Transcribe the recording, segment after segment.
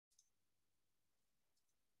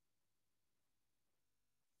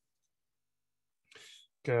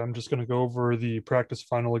Okay, I'm just going to go over the practice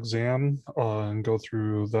final exam and go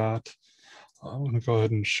through that. I'm going to go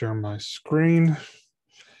ahead and share my screen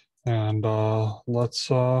and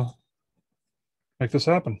let's make this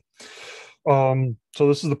happen. So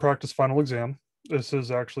this is the practice final exam. This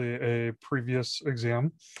is actually a previous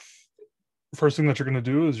exam. First thing that you're going to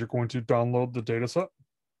do is you're going to download the data set.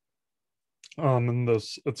 And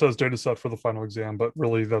this, it says data set for the final exam, but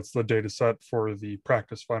really that's the data set for the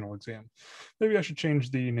practice final exam. Maybe I should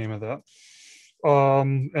change the name of that.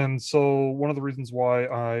 And so one of the reasons why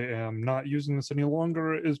I am not using this any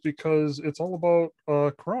longer is because it's all about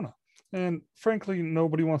Corona. And frankly,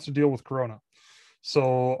 nobody wants to deal with Corona.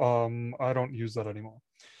 So I don't use that anymore.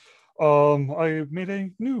 I made a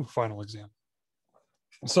new final exam.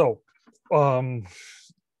 So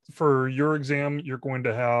for your exam, you're going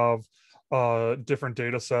to have different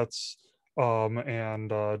data sets, and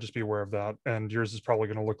just be aware of that. And yours is probably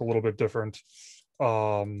going to look a little bit different.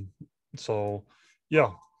 So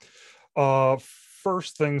yeah.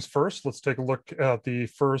 First things first, let's take a look at the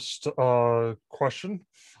first question.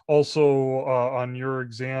 Also, on your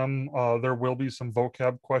exam, there will be some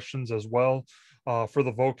vocab questions as well. For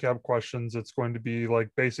the vocab questions, it's going to be like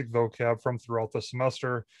basic vocab from throughout the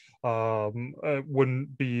semester. It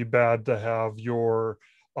wouldn't be bad to have your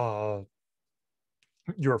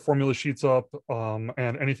formula sheets up, and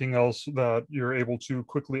anything else that you're able to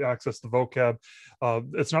quickly access the vocab.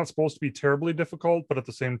 It's not supposed to be terribly difficult, but at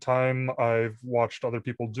the same time, I've watched other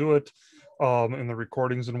people do it in the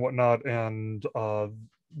recordings and whatnot, and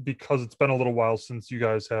because it's been a little while since you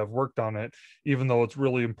guys have worked on it, even though it's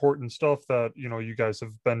really important stuff that you guys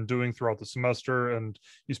have been doing throughout the semester and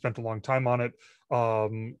you spent a long time on it,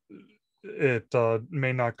 it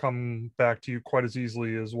may not come back to you quite as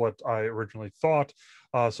easily as what I originally thought.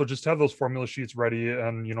 So just have those formula sheets ready,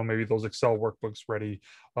 and maybe those Excel workbooks ready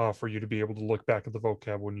for you to be able to look back at the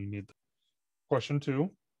vocab when you need them. Question 2.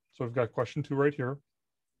 So we've got question 2 right here,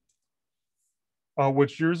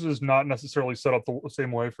 which yours is not necessarily set up the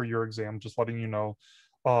same way for your exam, just letting you know.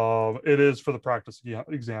 It is for the practice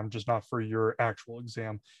exam, just not for your actual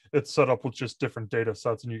exam. It's set up with just different data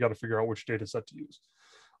sets, and you got to figure out which data set to use.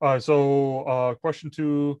 So question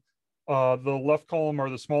 2, the left column are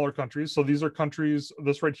the smaller countries. So these are countries,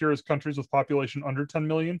 this right here is countries with population under 10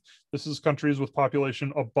 million. This is countries with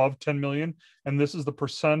population above 10 million. And this is the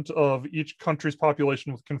percent of each country's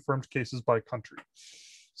population with confirmed cases by country.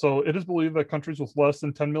 So it is believed that countries with less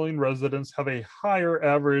than 10 million residents have a higher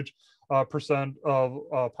average percent of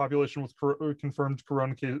population with confirmed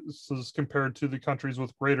corona cases compared to the countries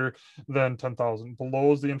with greater than 10,000.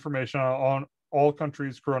 Below is the information on all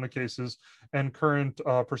countries' corona cases and current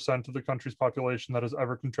percent of the country's population that has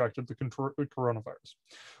ever contracted the coronavirus.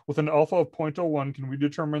 With an alpha of 0.01, can we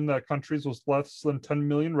determine that countries with less than 10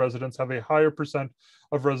 million residents have a higher percent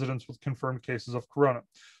of residents with confirmed cases of corona?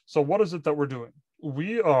 So what is it that we're doing?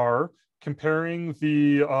 We are comparing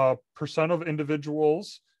the percent of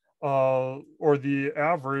individuals, or the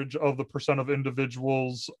average of the percent of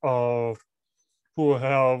individuals who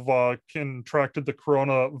have contracted the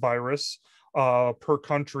coronavirus per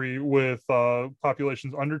country, with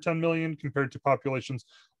populations under 10 million compared to populations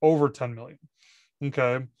over 10 million.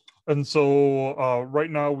 Okay. And so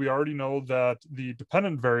right now we already know that the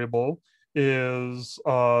dependent variable is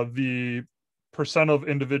the percent of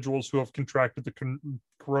individuals who have contracted the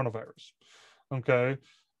coronavirus. Okay.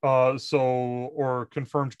 Or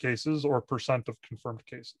confirmed cases, or percent of confirmed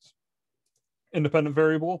cases. Independent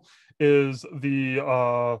variable is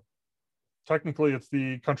the technically it's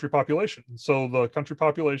the country population. So the country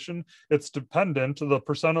population, it's dependent, the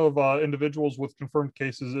percent of individuals with confirmed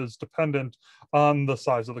cases is dependent on the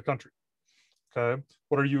size of the country. Okay,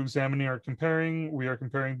 what are you examining or comparing? We are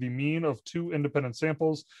comparing the mean of two independent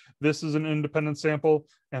samples. This is an independent sample,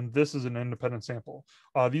 and this is an independent sample.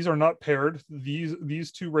 These are not paired.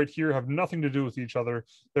 These two right here have nothing to do with each other.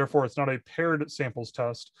 Therefore, it's not a paired samples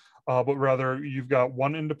test, but rather you've got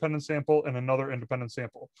one independent sample and another independent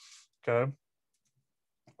sample. Okay.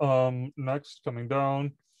 Next, coming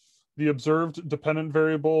down, the observed dependent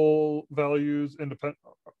variable values independent,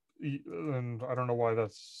 and I don't know why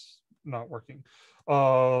that's not working.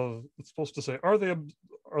 It's supposed to say, are they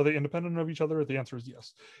independent of each other? The answer is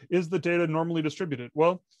yes. Is the data normally distributed?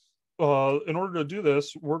 Well, in order to do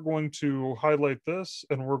this, we're going to highlight this,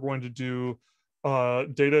 and we're going to do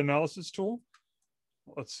data analysis tool.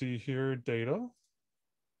 Let's see here, data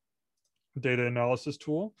analysis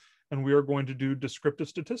tool, and we are going to do descriptive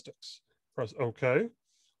statistics. Press OK.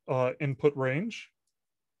 Input range.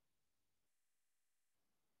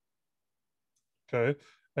 Okay,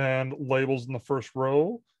 and labels in the first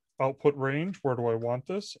row. output range. Where do I want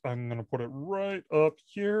this? I'm going to put it right up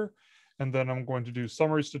here. And then I'm going to do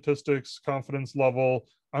summary statistics, confidence level.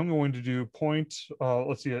 I'm going to do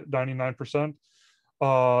let's see, at 99%,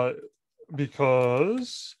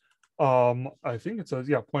 because I think it says,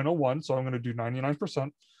 yeah, 0.01. So I'm going to do 99%,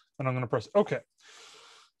 and I'm going to press OK.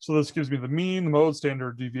 So this gives me the mean, the mode,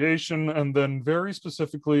 standard deviation, and then very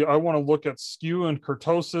specifically, I want to look at skew and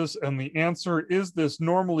kurtosis, and the answer is this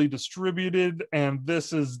normally distributed, and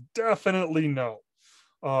this is definitely no.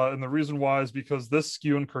 And the reason why is because this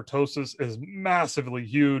skew and kurtosis is massively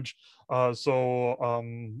huge, so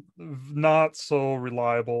not so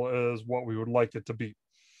reliable as what we would like it to be.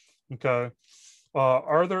 Okay.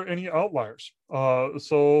 Are there any outliers?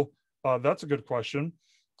 So that's a good question.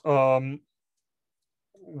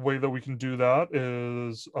 Way that we can do that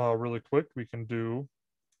is really quick. We can do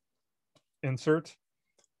insert.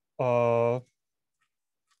 Let's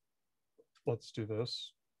do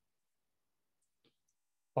this.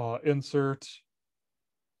 Insert.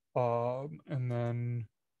 And then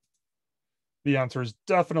the answer is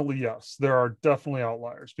definitely yes. There are definitely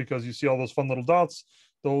outliers, because you see all those fun little dots.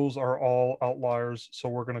 Those are all outliers. So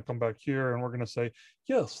we're going to come back here and we're going to say,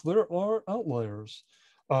 yes, there are outliers.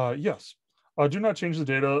 Yes. Do not change the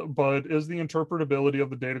data, but is the interpretability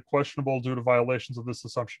of the data questionable due to violations of this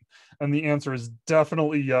assumption? And the answer is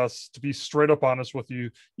definitely yes. To be straight up honest with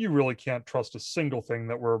you, you really can't trust a single thing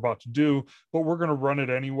that we're about to do, but we're going to run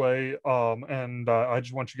it anyway. And I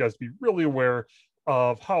just want you guys to be really aware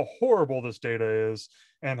of how horrible this data is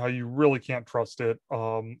and how you really can't trust it.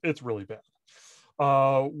 It's really bad.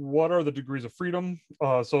 What are the degrees of freedom?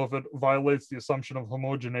 So if it violates the assumption of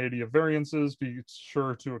homogeneity of variances, be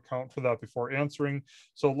sure to account for that before answering.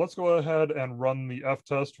 So let's go ahead and run the F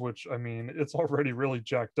test, which, I mean, it's already really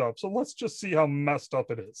jacked up. So let's just see how messed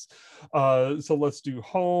up it is. So let's do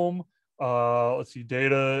home. Let's see,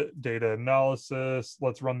 data analysis.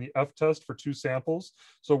 Let's run the F test for 2 samples.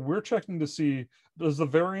 So we're checking to see, does the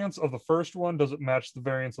variance of the first one, does it match the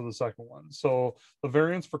variance of the second one? So the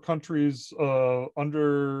variance for countries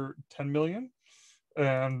under 10 million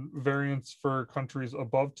and variance for countries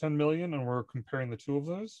above 10 million, and we're comparing the 2 of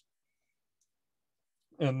those.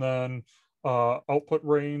 And then output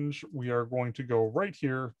range, we are going to go right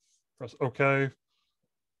here, press OK.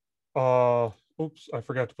 Oops, I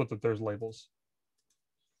forgot to put that there's labels.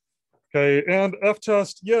 Okay, and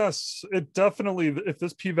F-test, yes, it definitely, if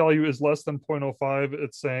this p-value is less than 0.05,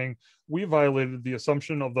 it's saying we violated the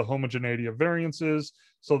assumption of the homogeneity of variances.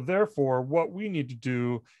 So therefore, what we need to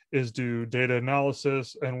do is do data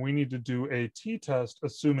analysis, and we need to do a t-test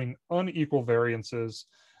assuming unequal variances.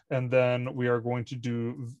 And then we are going to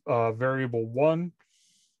do variable 1,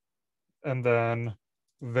 and then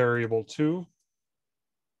variable 2.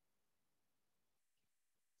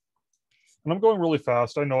 And I'm going really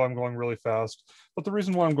fast. I know I'm going really fast, but the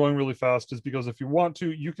reason why I'm going really fast is because if you want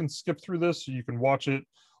to, you can skip through this. You can watch it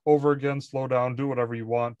over again, slow down, do whatever you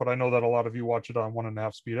want. But I know that a lot of you watch it on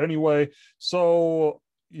 1.5 speed anyway. So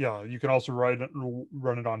yeah, you can also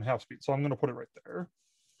run it on half speed. So I'm going to put it right there.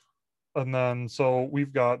 And then, so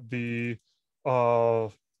we've got the,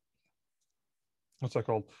 what's that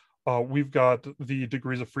called? We've got the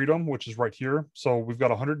degrees of freedom, which is right here. So we've got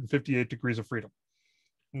 158 degrees of freedom.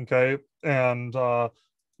 Okay, and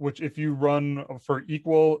which if you run for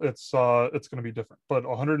equal, it's going to be different, but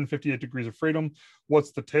 158 degrees of freedom.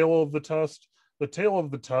 What's the tail of the test? The tail of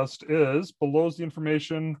the test is below the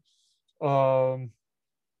information. Let's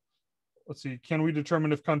see, can we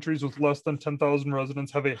determine if countries with less than 10,000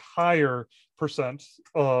 residents have a higher percent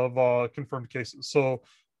of confirmed cases? So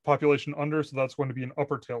population under, so that's going to be an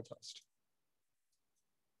upper tail test.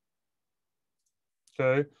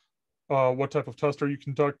 Okay. What type of test are you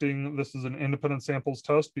conducting? This is an independent samples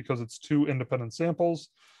test because it's 2 independent samples.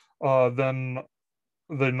 Then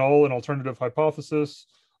the null and alternative hypothesis.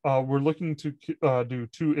 We're looking to do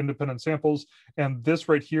 2 independent samples. And this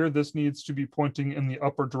right here, this needs to be pointing in the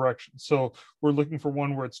upper direction. So we're looking for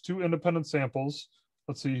one where it's 2 independent samples.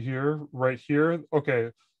 Let's see here, right here. Okay,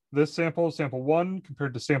 this sample 1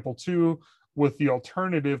 compared to sample 2 with the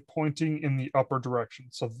alternative pointing in the upper direction.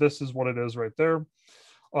 So this is what it is right there.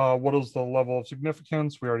 What is the level of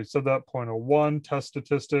significance? We already said that, 0.01, test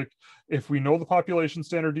statistic. If we know the population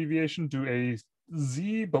standard deviation, do a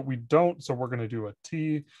Z, but we don't, so we're going to do a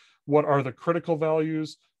T. What are the critical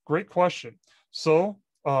values? Great question. So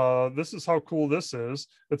this is how cool this is.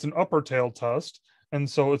 It's an upper tail test, and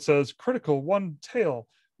so it says critical 1 tail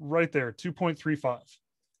right there, 2.35.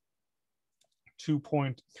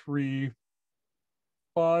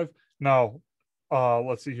 2.35. Now,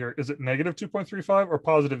 let's see here. Is it negative 2.35 or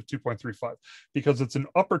positive 2.35? Because it's an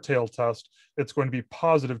upper tail test, it's going to be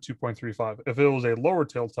positive 2.35. If it was a lower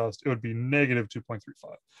tail test, it would be negative 2.35.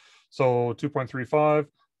 So 2.35,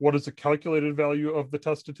 what is the calculated value of the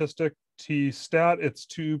test statistic? T stat, it's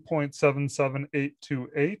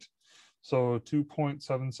 2.77828. So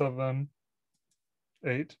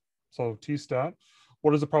 2.778. So T stat.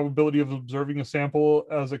 What is the probability of observing a sample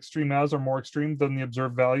as extreme as or more extreme than the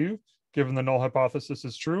observed value, given the null hypothesis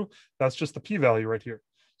is true? That's just the p-value right here.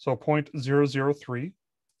 So 0.003.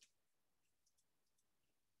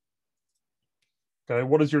 Okay,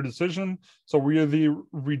 what is your decision? So we are the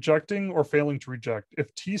rejecting or failing to reject.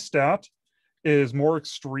 If T stat is more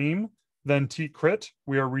extreme than T crit,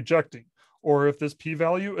 we are rejecting. Or if this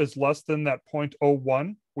p-value is less than that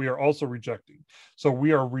 0.01, we are also rejecting. So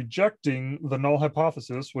we are rejecting the null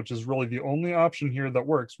hypothesis, which is really the only option here that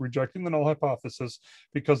works, rejecting the null hypothesis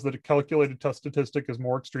because the calculated test statistic is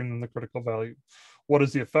more extreme than the critical value. What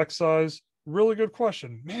is the effect size? Really good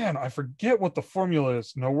question. Man, I forget what the formula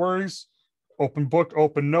is. No worries. Open book,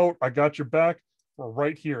 open note. I got your back. We're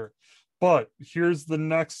right here. But here's the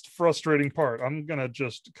next frustrating part. I'm going to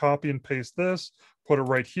just copy and paste this, put it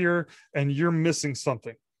right here, and you're missing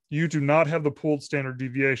something. You do not have the pooled standard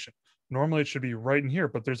deviation. Normally it should be right in here,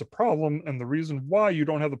 but there's a problem. And the reason why you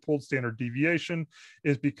don't have the pooled standard deviation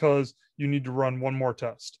is because you need to run one more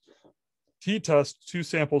test. T-test, 2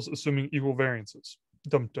 samples assuming equal variances.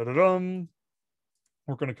 Dum-da-da-dum.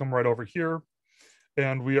 We're going to come right over here,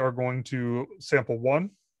 and we are going to sample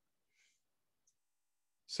 1,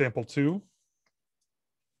 sample 2,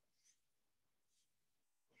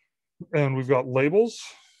 and we've got labels,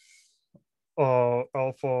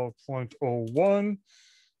 alpha 0.01,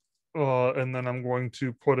 and then I'm going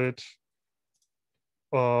to put it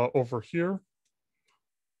over here.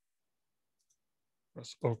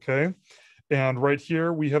 Yes, okay. And right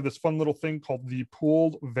here, we have this fun little thing called the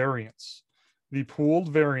pooled variance. The pooled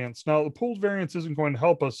variance. Now, the pooled variance isn't going to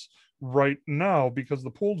help us right now because the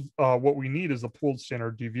pooled, what we need is the pooled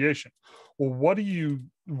standard deviation. Well, what do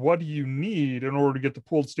you need in order to get the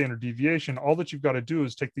pooled standard deviation? All that you've got to do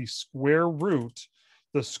is take the square root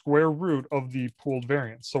of the pooled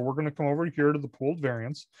variance. So we're going to come over here to the pooled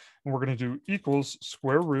variance, and we're going to do equals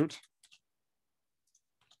square root.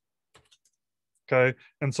 Okay,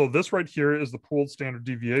 and so this right here is the pooled standard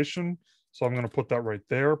deviation. So I'm going to put that right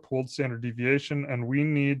there, pooled standard deviation, and we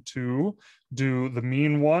need to do the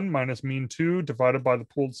mean 1 minus mean 2 divided by the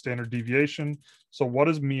pooled standard deviation. So what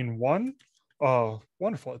is mean 1?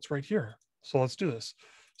 Wonderful, it's right here. So let's do this.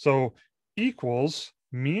 So equals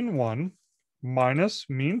mean 1 minus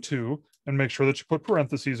mean 2, and make sure that you put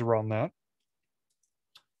parentheses around that.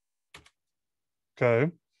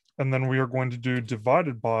 Okay, and then we are going to do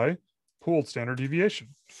divided by pooled standard deviation.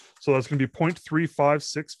 So that's going to be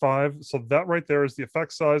 0.3565. So that right there is the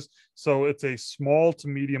effect size. So it's a small to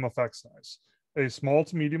medium effect size. A small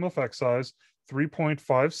to medium effect size,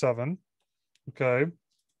 3.57. Okay.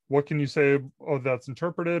 What can you say that's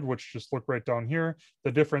interpreted? Which just look right down here.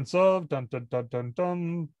 The difference of dun dun dun dun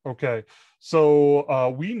dun. Okay.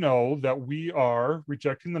 So we know that we are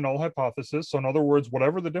rejecting the null hypothesis. So in other words,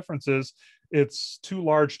 whatever the difference is, it's too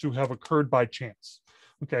large to have occurred by chance.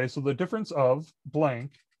 Okay, so the difference of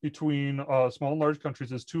blank between small and large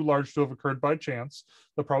countries is too large to have occurred by chance.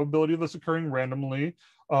 The probability of this occurring randomly,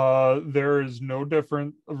 there is no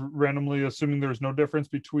difference, randomly assuming there's no difference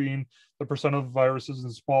between the percent of viruses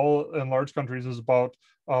in small and large countries is about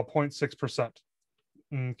 0.6%.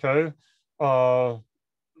 Okay,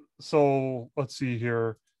 so let's see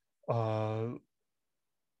here. The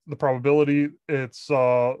probability, it's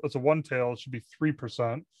a one tail, it should be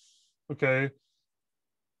 3%. Okay.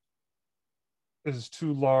 Is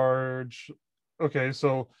too large. Okay,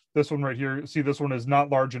 so this one right here, see, this one is not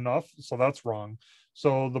large enough, so that's wrong.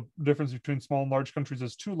 So the difference between small and large countries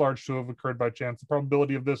is too large to have occurred by chance. The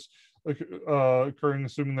probability of this occurring,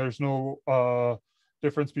 assuming there's no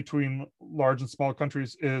difference between large and small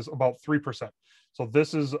countries, is about 3%. So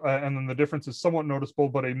this is, and then the difference is somewhat noticeable,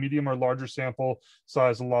 but a medium or larger sample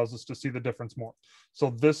size allows us to see the difference more. So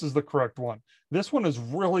this is the correct one. This one is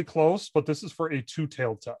really close, but this is for a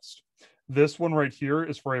two-tailed test. This one right here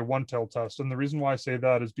is for a one-tailed test. And the reason why I say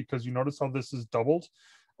that is because you notice how this is doubled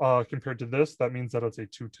compared to this. That means that it's a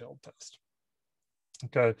two-tailed test.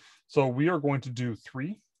 Okay, so we are going to do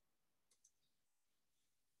 3.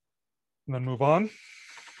 And then move on.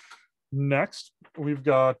 Next, we've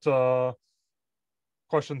got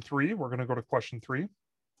question 3. We're going to go to question 3.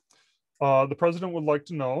 The president would like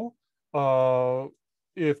to know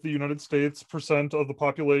if the United States percent of the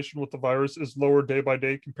population with the virus is lower day by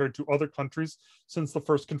day compared to other countries, since the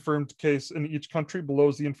first confirmed case in each country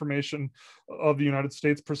below the information of the United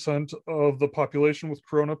States percent of the population with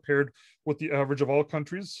corona paired with the average of all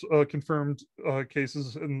countries confirmed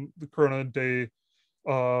cases in the corona day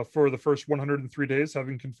for the first 103 days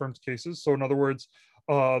having confirmed cases. So in other words,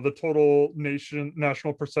 the total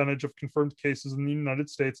national percentage of confirmed cases in the United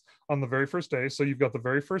States on the very first day. So you've got the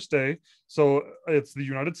very first day. So it's the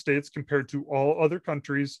United States compared to all other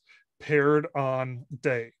countries paired on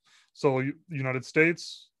day. So United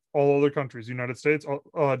States, all other countries, United States,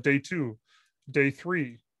 day 2, day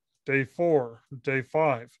 3, day 4, day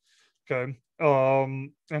 5. Okay.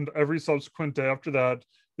 And every subsequent day after that,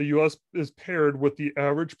 the US is paired with the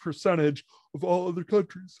average percentage of all other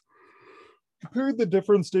countries. Compared the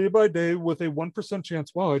difference day by day with a 1%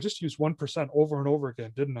 chance. Wow, I just used 1% over and over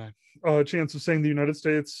again, didn't I? Chance of saying the United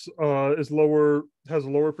States has a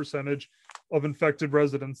lower percentage of infected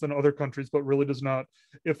residents than other countries, but really does not.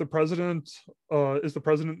 If the president is the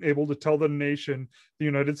president able to tell the nation the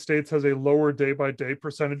United States has a lower day by day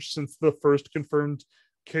percentage since the first confirmed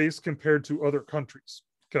case compared to other countries?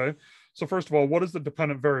 Okay, so first of all, what is the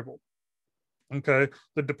dependent variable? Okay,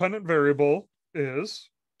 the dependent variable is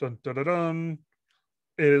dun, dun, dun, dun,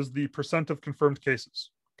 is the percent of confirmed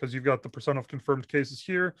cases, because you've got the percent of confirmed cases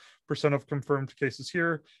here, percent of confirmed cases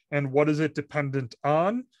here. And what is it dependent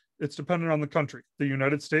on? It's dependent on the country, the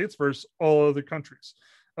United States versus all other countries.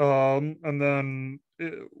 And then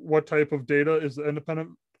what type of data is the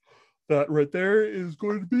independent? That right there is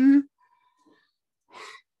going to be,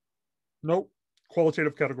 nope,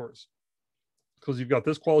 qualitative categories. Because you've got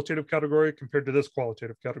this qualitative category compared to this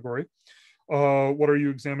qualitative category. What are you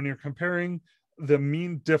examining or comparing? The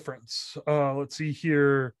mean difference. Let's see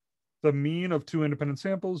here. The mean of two independent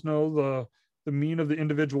samples. No, the mean of the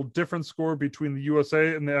individual difference score between the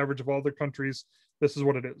USA and the average of all other countries. This is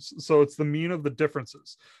what it is. So it's the mean of the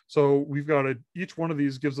differences. So we've got each one of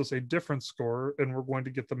these gives us a difference score, and we're going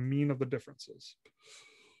to get the mean of the differences.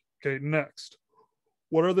 Okay, next.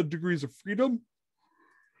 What are the degrees of freedom?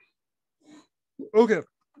 Okay,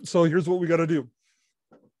 so here's what we got to do.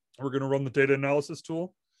 We're going to run the data analysis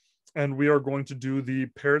tool, and we are going to do the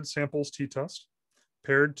paired samples t-test,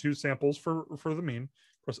 paired two samples for the mean.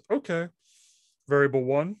 Press OK. Variable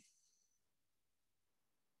 1.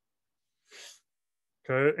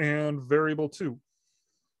 Okay, and variable 2.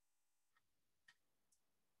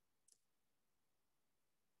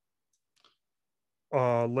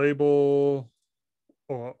 Label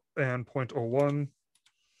and 0.01.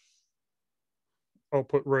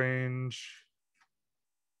 Output range.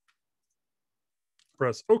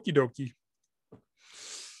 Press okie dokie.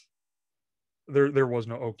 There was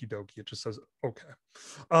no okie dokie. It just says okay.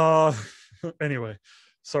 Anyway,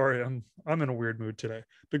 sorry, I'm in a weird mood today.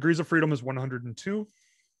 Degrees of freedom is 102.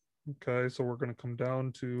 Okay, so we're going to come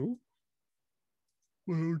down to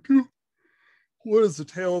 102. What is the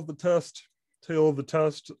tail of the test? Tail of the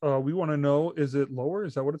test. We want to know, is it lower?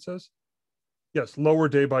 Is that what it says? Yes, lower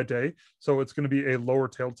day by day. So it's going to be a lower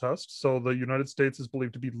tail test. So the United States is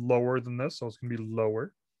believed to be lower than this. So it's going to be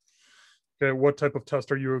lower. Okay, what type of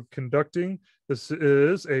test are you conducting? This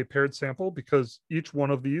is a paired sample because each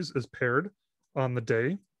one of these is paired on the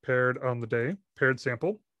day, paired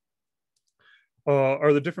sample.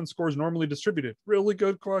 Are the different scores normally distributed? Really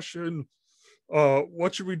good question.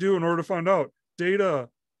 What should we do in order to find out? Data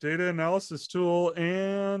analysis tool,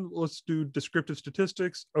 and let's do descriptive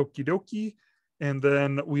statistics. Okie dokie. And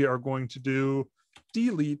then we are going to do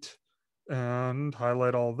delete and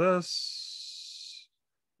highlight all this.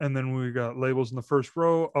 And then we got labels in the first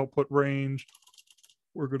row, output range.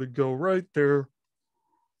 We're going to go right there.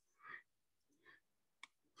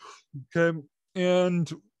 Okay.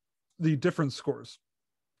 And the different scores.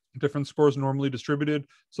 Different scores normally distributed.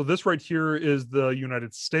 So this right here is the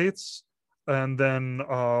United States. And then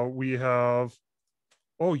we have,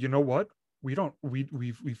 oh, you know what? We've got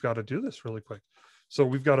to do this really quick. So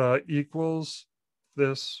we've got to equals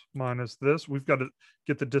this minus this. We've got to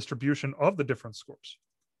get the distribution of the different scores.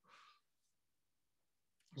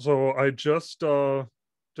 So I just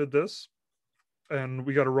did this, and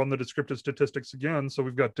we got to run the descriptive statistics again. So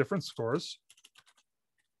we've got different scores.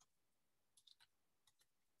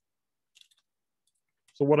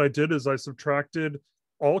 So what I did is I subtracted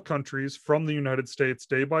all countries from the United States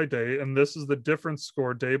day by day, and this is the difference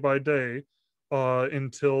score day by day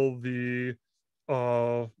until the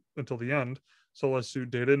end. So let's do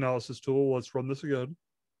data analysis tool. Let's run this again.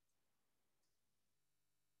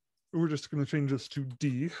 We're just going to change this to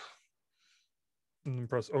D, and then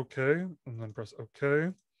press OK, and then press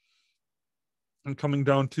OK. And coming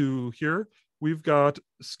down to here, we've got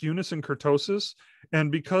skewness and kurtosis.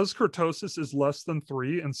 And because kurtosis is less than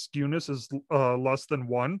 3 and skewness is less than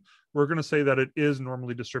 1, we're going to say that it is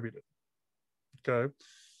normally distributed. Okay.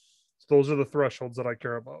 So those are the thresholds that I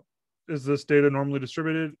care about. Is this data normally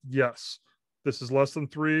distributed? Yes. This is less than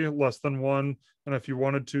 3, less than 1. And if you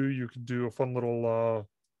wanted to, you could do a fun little,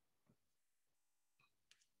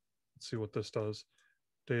 let's see what this does.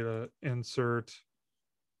 Data insert.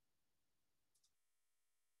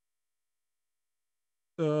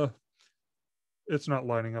 It's not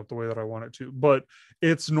lining up the way that I want it to, but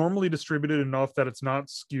it's normally distributed enough that it's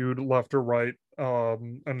not skewed left or right.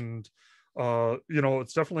 And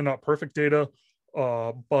it's definitely not perfect data,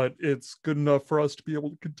 but it's good enough for us to be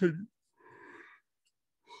able to continue.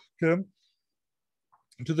 Okay.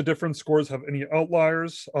 Do the different scores have any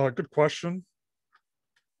outliers? Good question.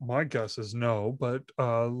 My guess is no, but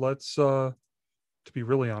let's to be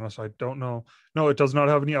really honest, I don't know. No, it does not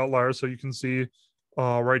have any outliers. So you can see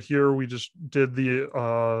right here, we just did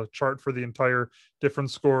the chart for the entire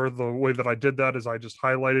difference score. The way that I did that is I just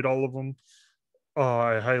highlighted all of them.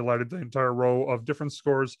 I highlighted the entire row of difference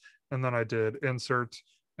scores, and then I did insert,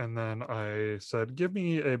 and then I said, give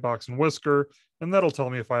me a box and whisker, and that'll tell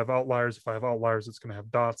me if I have outliers. If I have outliers, it's going to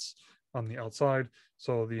have dots on the outside.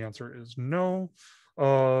 So the answer is no.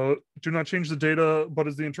 Do not change the data, but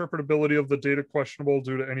is the interpretability of the data questionable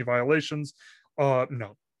due to any violations?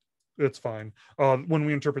 No, it's fine. When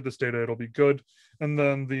we interpret this data, it'll be good. And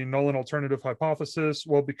then the null and alternative hypothesis,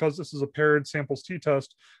 well, because this is a paired samples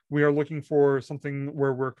t-test, we are looking for something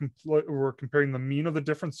where we're comparing the mean of the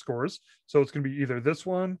different scores. So it's going to be either this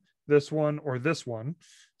one, or this one.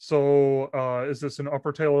 So is this an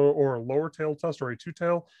upper tail or a lower tail test or a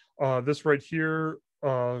two-tail? This right here,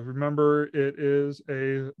 remember, it is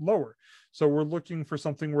a lower. So we're looking for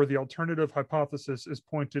something where the alternative hypothesis is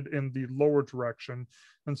pointed in the lower direction.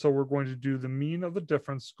 And so we're going to do the mean of the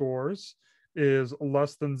difference scores is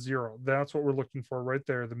less than 0. That's what we're looking for right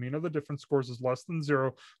there. The mean of the difference scores is less than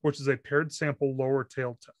 0, which is a paired sample lower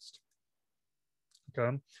tail test.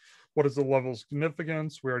 Okay. What is the level of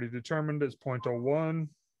significance? We already determined is 0.01.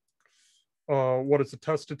 What is the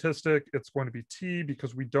test statistic? It's going to be T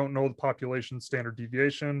because we don't know the population standard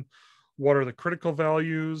deviation. What are the critical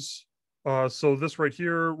values? So this right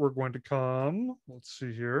here, we're going to come, let's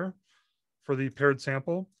see here, for the paired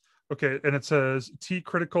sample. Okay, and it says T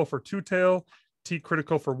critical for two tail, T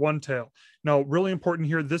critical for one tail. Now, really important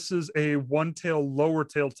here, this is a one tail lower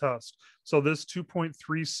tail test. So this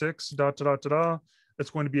 2.36 ... it's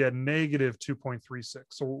going to be a negative 2.36.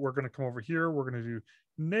 So we're going to come over here, we're going to do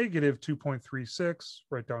negative 2.36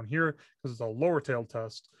 right down here because it's a lower tail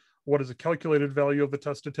test. What is a calculated value of the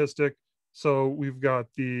test statistic? So we've got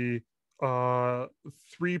the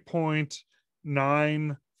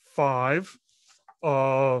 3.95.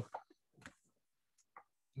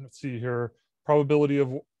 Let's see here. Probability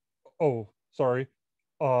of, oh, sorry.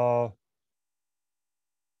 Oh,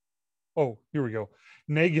 here we go.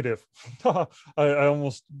 Negative. I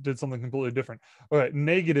almost did something completely different. All right,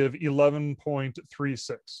 negative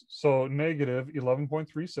 11.36. So negative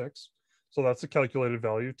 11.36. So that's the calculated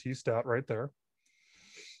value, T stat right there.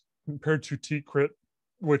 Compared to T crit,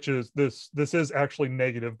 which is this is actually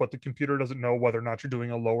negative, but the computer doesn't know whether or not you're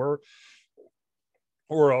doing a lower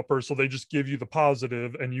or upper, so they just give you the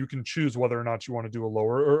positive and you can choose whether or not you want to do a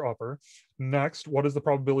lower or upper. Next, what is the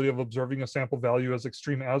probability of observing a sample value as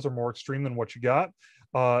extreme as or more extreme than what you got?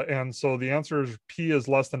 And so the answer is P is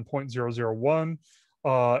less than 0.001.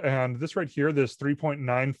 And this right here, this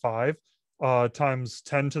 3.95 times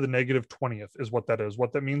 10 to the negative 20th is what that is.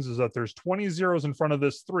 What that means is that there's 20 zeros in front of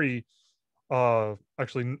this 3.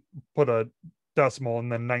 Actually put a decimal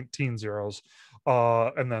and then 19 zeros,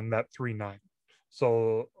 and then that 39.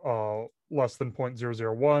 So less than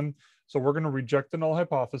 0.001. So we're going to reject the null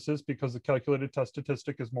hypothesis because the calculated test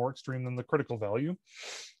statistic is more extreme than the critical value.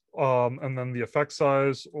 And then the effect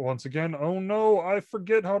size, once again, oh no, I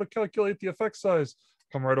forget how to calculate the effect size.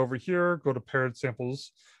 Come right over here, go to paired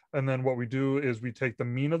samples. And then what we do is we take the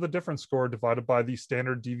mean of the difference score divided by the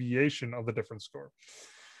standard deviation of the difference score.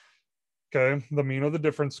 Okay, the mean of the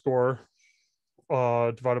difference score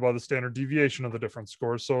divided by the standard deviation of the difference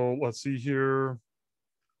score. So let's see here.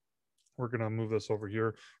 We're going to move this over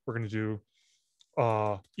here. We're going to do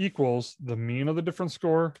equals the mean of the difference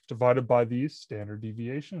score divided by the standard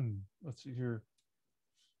deviation. Let's see here.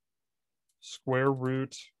 Square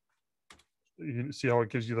root. You see how it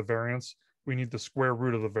gives you the variance? We need the square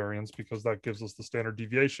root of the variance because that gives us the standard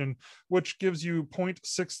deviation, which gives you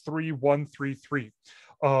 0.63133.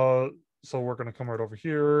 So we're going to come right over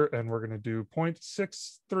here and we're going to do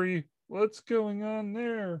 0.63. What's going on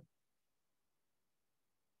there?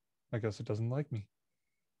 I guess it doesn't like me.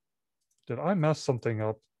 Did I mess something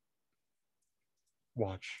up?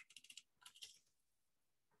 Watch.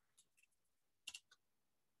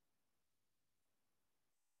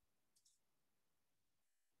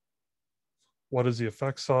 What is the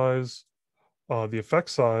effect size? The effect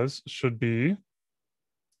size should be,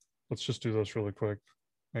 let's just do this really quick.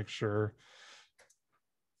 Make sure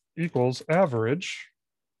equals average.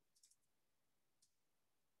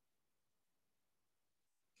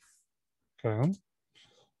 Okay.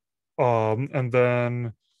 And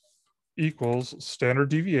then equals standard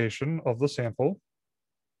deviation of the sample.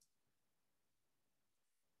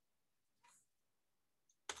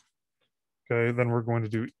 Okay, then we're going to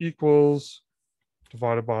do equals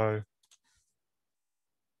divided by,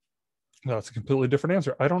 that's a completely different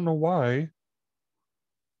answer. I don't know why.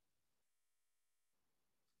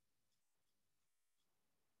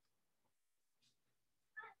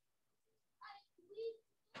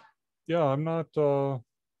 Yeah, I'm not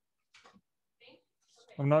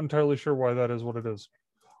entirely sure why that is what it is.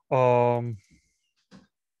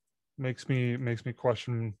 Makes me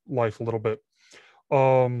question life a little bit.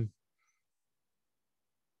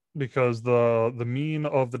 Because the mean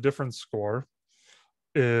of the difference score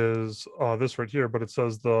is this right here, but it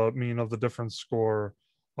says the mean of the difference score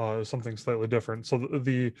is something slightly different. So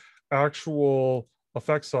the actual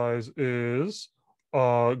effect size is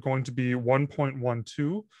going to be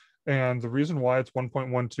 1.12. And the reason why it's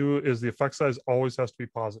 1.12 is the effect size always has to be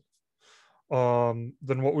positive.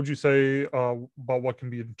 Then what would you say about what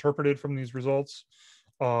can be interpreted from these results?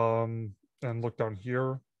 And look down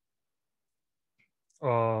here.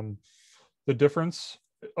 The difference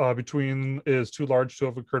between is too large to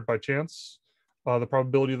have occurred by chance. The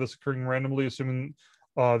probability of this occurring randomly, assuming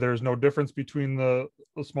there's no difference between the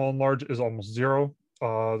small and large, is almost zero.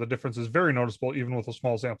 The difference is very noticeable even with a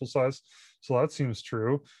small sample size. So that seems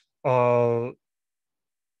true. Okay.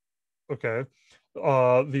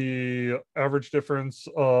 The average difference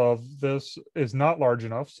of this is not large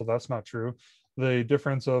enough, so that's not true. The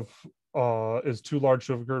difference of is too large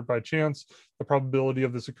to have occurred by chance. The probability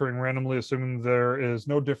of this occurring randomly, assuming there is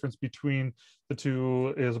no difference between the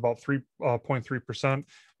two, is about 3.3%.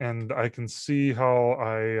 And I can see how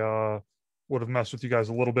I would have messed with you guys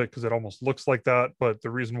a little bit because it almost looks like that. But the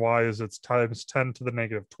reason why is it's times 10 to the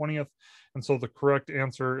negative 20th. And so the correct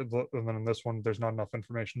answer, and then in this one, there's not enough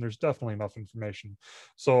information. There's definitely enough information.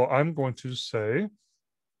 So I'm going to say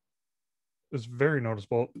is very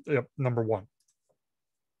noticeable. Yep, number one.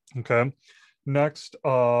 Okay. Next,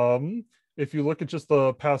 if you look at just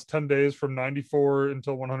the past 10 days from 94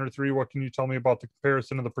 until 103, what can you tell me about the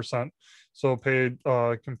comparison of the percent? So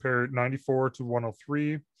compare 94 to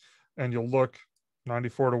 103, and you'll look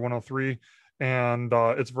 94 to 103, and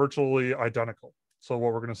it's virtually identical. So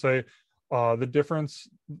what we're going to say, the difference,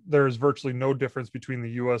 there's virtually no difference between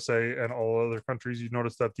the USA and all other countries. You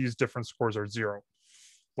notice that these difference scores are zero.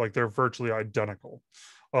 Like they're virtually identical.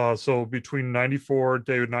 So between 94,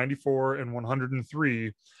 day 94 and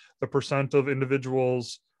 103, the percent of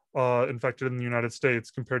individuals infected in the United States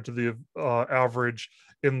compared to the average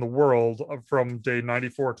in the world from day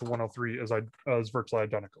 94 to 103 is virtually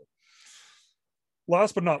identical.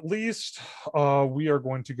 Last but not least, we are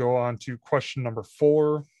going to go on to question number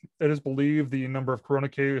 4. It is believed the number of corona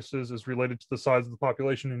cases is related to the size of the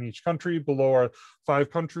population in each country. Below are 5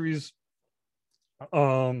 countries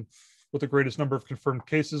with the greatest number of confirmed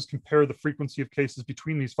cases. Compare the frequency of cases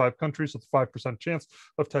between these 5 countries with a 5% chance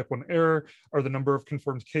of type 1 error. Are the number of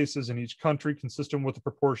confirmed cases in each country consistent with the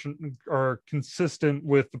proportion of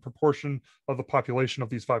the population of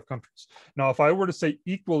these 5 countries? Now, if I were to say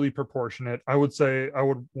equally proportionate, I would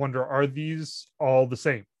wonder, are these all the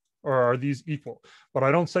same? Or are these equal? But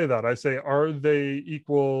I don't say that. I say, are they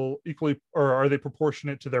equally, or are they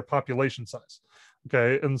proportionate to their population size?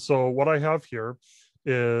 Okay, and so what I have here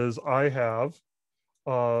is I have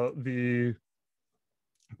the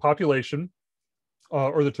population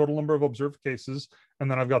or the total number of observed cases, and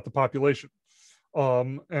then I've got the population.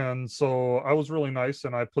 And so I was really nice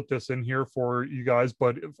and I put this in here for you guys,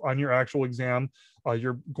 but if on your actual exam,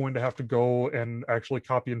 you're going to have to go and actually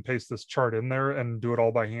copy and paste this chart in there and do it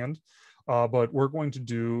all by hand. But we're going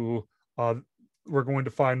to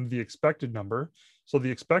find the expected number. So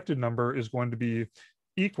the expected number is going to be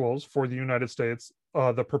equals for the United States,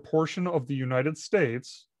 the proportion of the United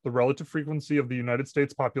States, the relative frequency of the United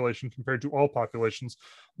States population compared to all populations,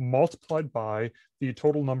 multiplied by the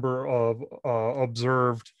total number of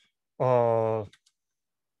observed, the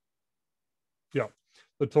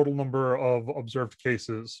total number of observed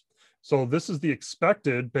cases. So this is the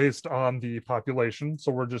expected based on the population.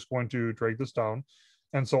 So we're just going to drag this down.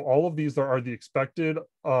 And so all of these are the expected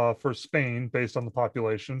for Spain based on the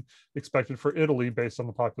population, expected for Italy based on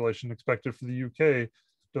the population, expected for the UK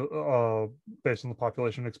based on the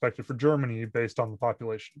population, expected for Germany based on the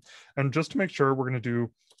population. And just to make sure, we're going to do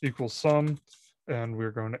equals sum, and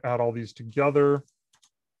we're going to add all these together.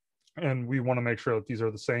 And we want to make sure that these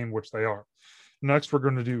are the same, which they are. Next, we're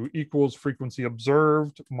going to do equals frequency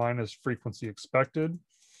observed minus frequency expected.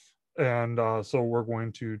 And so we're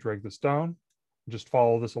going to drag this down, just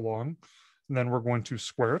follow this along. And then we're going to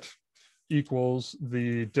square it, equals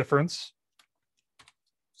the difference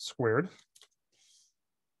squared.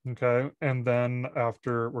 Okay, and then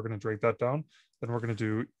after we're going to drag that down, then we're going to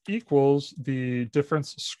do equals the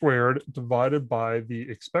difference squared divided by the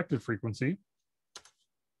expected frequency.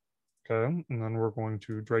 Okay, and then we're going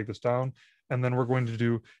to drag this down, and then we're going to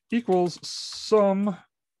do equals sum,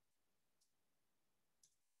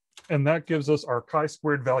 and that gives us our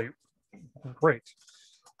chi-squared value. Great.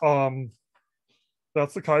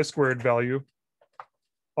 That's the chi-squared value.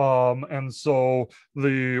 And so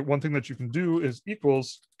the one thing that you can do is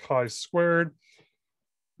equals chi-squared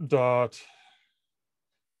dot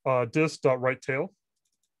dis dot right tail,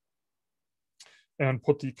 and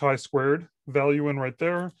put the chi-squared value in right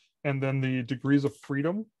there. And then the degrees of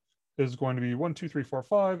freedom is going to be 1, 2, 3, 4,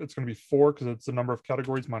 5. It's going to be 4 because it's the number of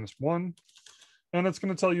categories minus 1. And it's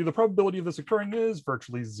going to tell you the probability of this occurring is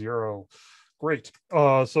virtually 0. Great.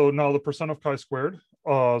 So now the percent of chi-squared.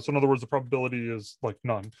 So in other words, the probability is like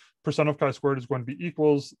none. Percent of chi-squared is going to be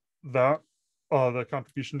equals that, the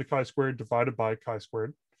contribution to chi-squared divided by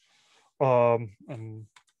chi-squared. And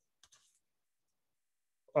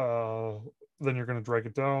then you're going to drag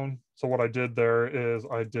it down. So what I did there is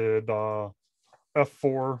I did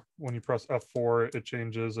F4. When you press F4, it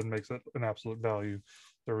changes and makes it an absolute value.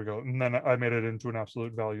 There we go. And then I made it into an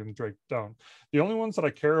absolute value and dragged it down. The only ones that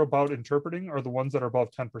I care about interpreting are the ones that are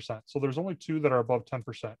above 10%. So there's only 2 that are above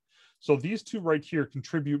 10%. So these 2 right here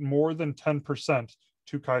contribute more than 10%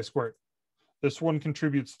 to chi-squared. This one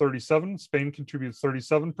contributes 37, Spain contributes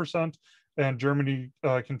 37%, and Germany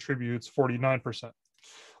contributes 49%.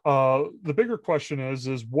 The bigger question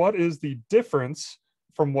is what is the difference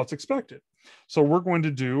from what's expected? So we're going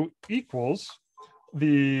to do equals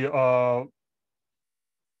the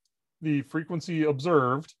frequency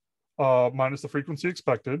observed minus the frequency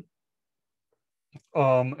expected.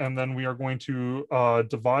 And then we are going to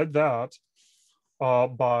divide that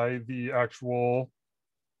by the actual,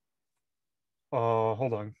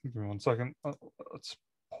 hold on, give me 1 second. Let's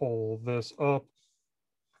pull this up.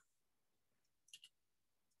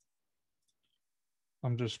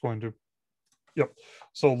 I'm just going to, yep.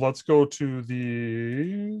 So let's go to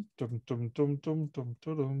the,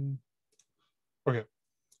 okay.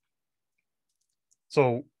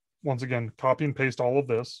 So once again, copy and paste all of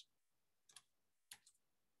this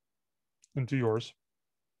into yours.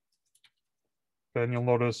 Then you'll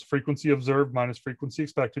notice frequency observed minus frequency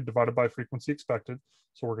expected divided by frequency expected.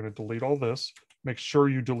 So we're going to delete all this. Make sure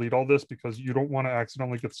you delete all this because you don't want to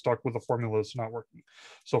accidentally get stuck with a formula that's not working.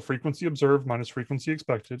 So frequency observed minus frequency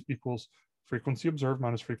expected equals frequency observed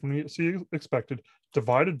minus frequency expected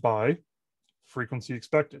divided by frequency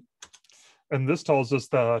expected. And this tells us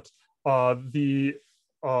that the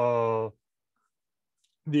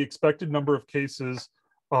expected number of cases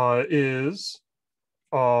is,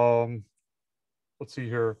 let's see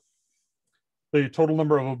here, the total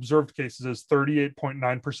number of observed cases is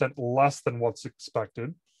 38.9% less than what's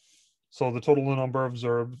expected. So the total number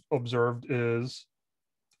observed is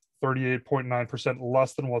 38.9%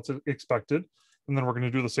 less than what's expected. And then we're going to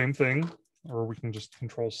do the same thing, or we can just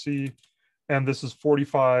Control C. And this is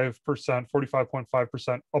 45%,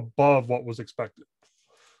 45.5% above what was expected.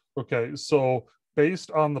 Okay, so based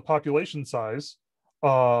on the population size,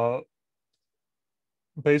 of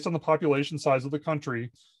the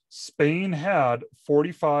country, Spain had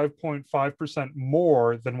 45.5%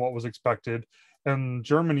 more than what was expected, and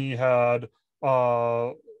Germany had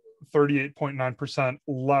 38.9%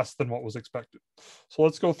 less than what was expected. So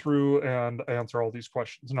let's go through and answer all these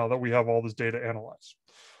questions now that we have all this data analyzed.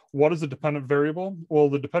 What is the dependent variable? Well,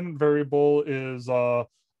 the dependent variable is the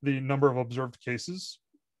number of observed cases.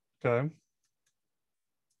 Okay.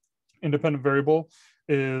 Independent variable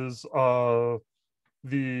is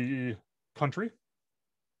the country.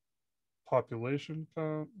 Population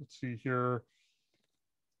count. Let's see here.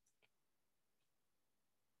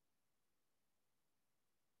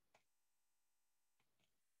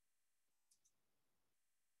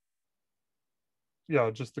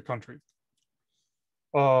 Yeah, just the country.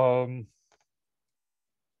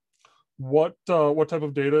 What type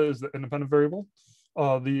of data is the independent variable?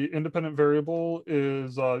 The independent variable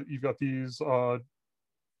is you've got these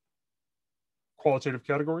qualitative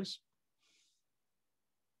categories.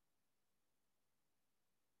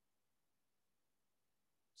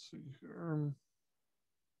 Let's see here.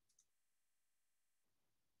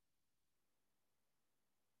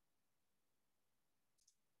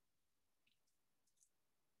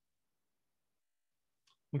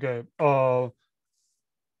 Okay.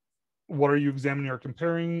 What are you examining or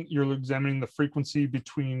comparing? You're examining the frequency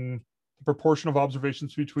between the proportion of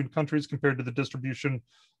observations between countries compared to the distribution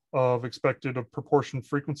of expected of proportion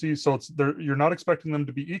frequency. So it's there, you're not expecting them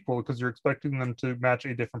to be equal because you're expecting them to match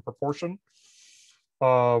a different proportion.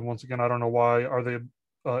 Once again, I don't know why. Are they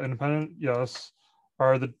independent? Yes.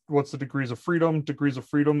 What's the degrees of freedom? Degrees of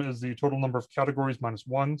freedom is the total number of categories minus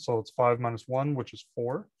one. So it's 5 minus 1, which is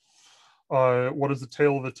 4. What is the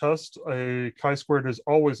tail of the test? A chi-squared is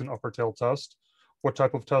always an upper tail test. What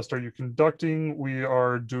type of test are you conducting? We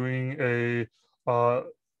are doing a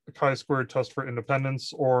chi-squared test for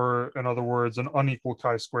independence, or in other words, an unequal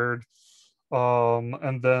chi-squared.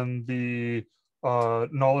 And then the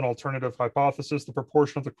null and alternative hypothesis, the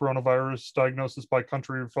proportion of the coronavirus diagnosis by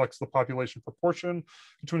country reflects the population proportion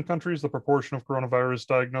between countries. The proportion of coronavirus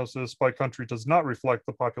diagnosis by country does not reflect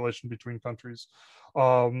the population between countries.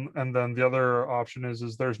 And then the other option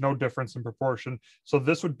is there's no difference in proportion. So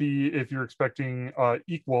this would be if you're expecting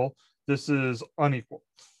equal, this is unequal.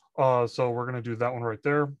 So we're going to do that one right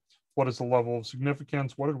there. What is the level of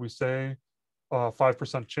significance? What did we say?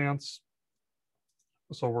 5% chance.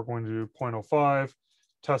 So we're going to do 0.05.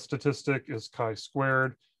 Test statistic is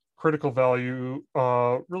chi-squared. Critical value,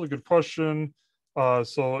 really good question.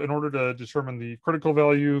 So in order to determine the critical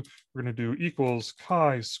value, we're going to do equals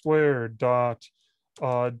chi-squared dot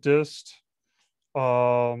dist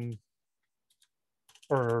or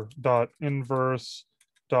dot inverse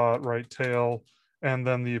dot right tail. And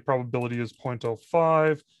then the probability is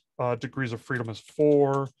 0.05. Degrees of freedom is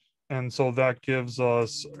 4. And so that gives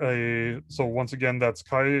us so once again, that's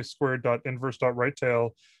chi-squared dot inverse dot right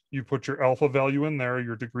tail. You put your alpha value in there,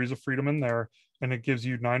 your degrees of freedom in there, and it gives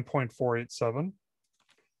you 9.487.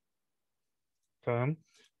 Okay.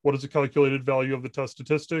 What is the calculated value of the test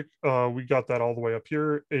statistic? We got that all the way up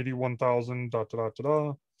here, 81,000, dot, dot, dot,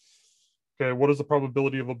 dot. Okay, what is the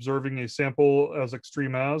probability of observing a sample as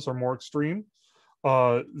extreme as or more extreme?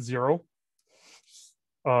 0.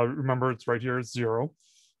 Remember, it's right here, it's 0.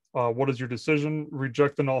 What is your decision?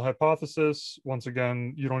 Reject the null hypothesis. Once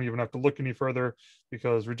again, you don't even have to look any further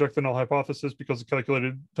because reject the null hypothesis because the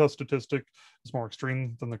calculated test statistic is more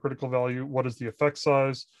extreme than the critical value. What is the effect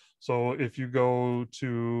size? So if you go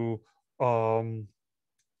to the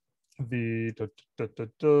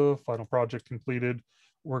final project completed,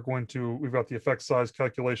 we've got the effect size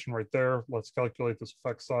calculation right there. Let's calculate this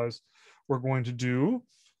effect size. We're going to do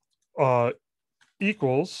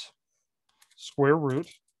equals square root,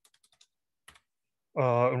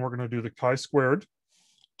 and we're going to do the chi-squared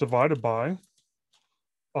divided by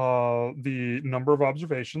the number of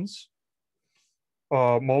observations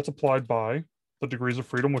multiplied by the degrees of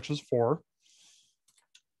freedom, which is 4.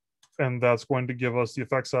 And that's going to give us the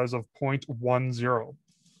effect size of 0.10.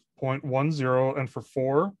 0.10, and for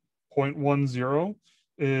 4, 0.10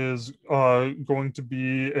 is going to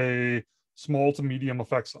be a small to medium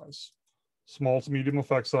effect size. Small to medium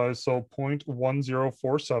effect size, so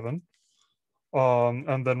 0.1047.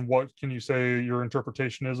 And then what can you say your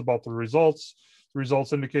interpretation is about the results? The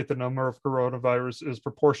results indicate the number of coronavirus is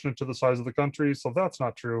proportionate to the size of the country. So that's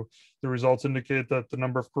not true. The results indicate that the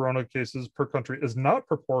number of corona cases per country is not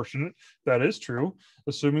proportionate. That is true.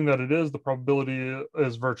 Assuming that it is, the probability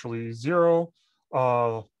is virtually 0.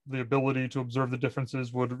 The ability to observe the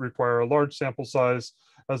differences would require a large sample size,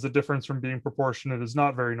 as the difference from being proportionate is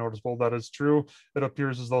not very noticeable. That is true. It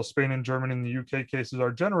appears as though Spain and Germany and the UK cases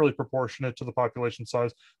are generally proportionate to the population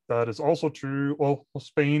size. That is also true. Well,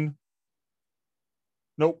 Spain.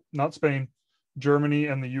 Nope, not Spain. Germany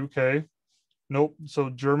and the UK. Nope. So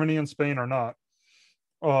Germany and Spain are not.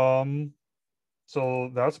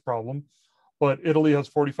 So that's a problem. But Italy has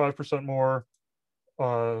 45% more.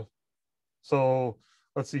 So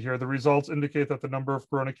let's see here. The results indicate that the number of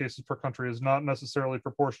corona cases per country is not necessarily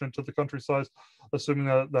proportionate to the country size. Assuming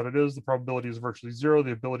that it is, the probability is virtually 0.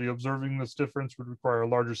 The ability of observing this difference would require a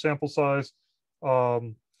larger sample size.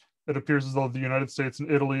 It appears as though the United States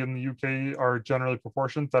and Italy and the UK are generally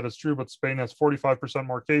proportionate. That is true, but Spain has 45%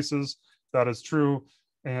 more cases. That is true.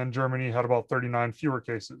 And Germany had about 39 fewer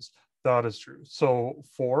cases. That is true. So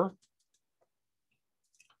 4.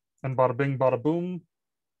 And bada bing, bada boom,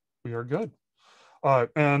 we are good.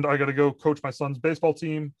 And I got to go coach my son's baseball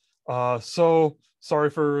team. So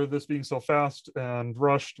sorry for this being so fast and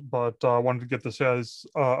rushed, but I wanted to get this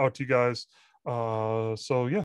out to you guys. So yeah.